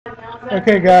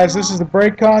Okay, guys, this is the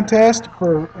break contest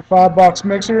for a 5-box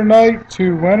mixer tonight.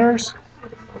 2 winners.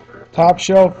 Top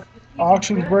Shelf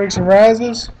Auctions, Breaks, and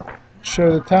Razzes.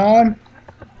 Show the time.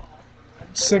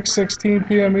 6:16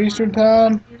 p.m. Eastern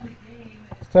Time.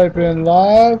 Type in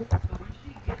live.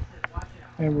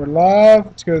 And we're live.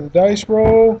 Let's go to the dice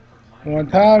roll. One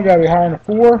time. Got to be higher than a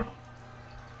 4.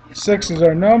 6 is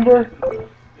our number.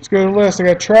 Let's go to the list. I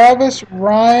got Travis,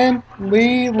 Ryan,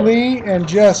 Lee, and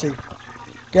Jesse.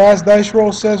 Guys, dice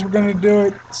roll says we're going to do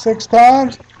it 6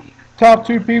 times. Top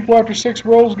 2 people after 6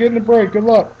 rolls getting the break. Good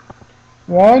luck.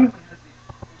 1,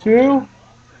 2,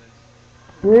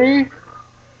 3,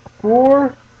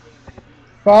 4,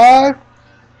 5.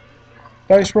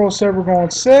 Dice roll said we're going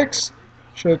 6.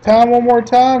 Show the time one more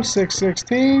time.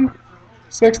 6:16.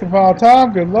 6th and final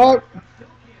time. Good luck.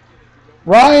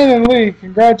 Ryan and Lee,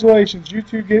 congratulations. You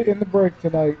two get in the break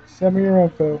tonight. Send me your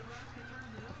info.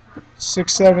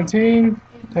 6:17.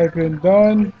 Type in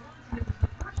done.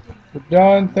 We're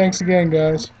done. Thanks again,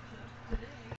 guys.